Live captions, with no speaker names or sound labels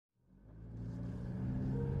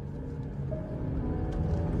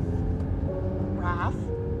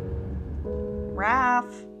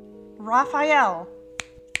Raphael.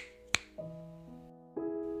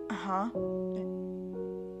 Huh?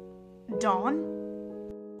 Dawn?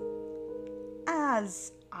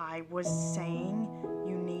 As I was saying,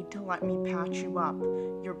 you need to let me patch you up.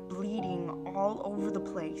 You're bleeding all over the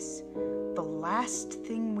place. The last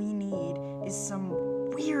thing we need is some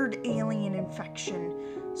weird alien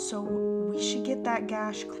infection, so we should get that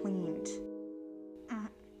gash cleaned.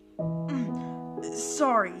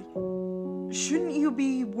 Sorry. Shouldn't you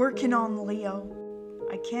be working on Leo?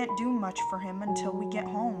 I can't do much for him until we get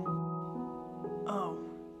home. Oh.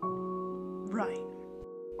 Right.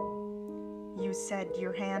 You said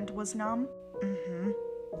your hand was numb? Mm-hmm.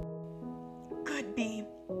 Could be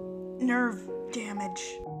nerve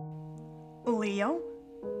damage. Leo?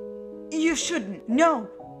 You shouldn't. No.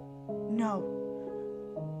 No.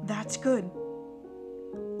 That's good.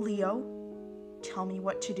 Leo, tell me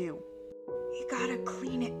what to do. You gotta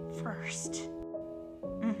clean it first.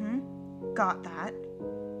 Mm-hmm. Got that.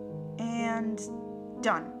 And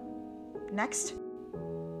done. Next.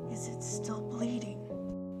 Is it still bleeding?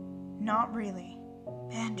 Not really.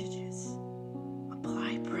 Bandages.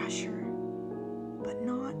 Apply pressure, but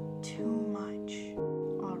not too much.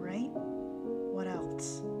 All right. What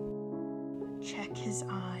else? Check his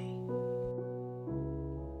eye.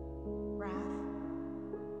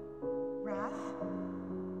 Raph?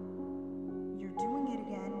 You're doing it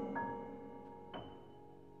again.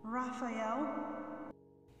 Raphael?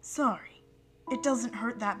 Sorry. It doesn't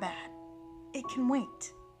hurt that bad. It can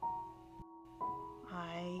wait.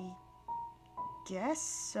 I guess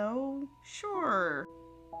so. Sure.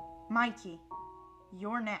 Mikey,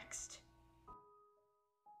 you're next.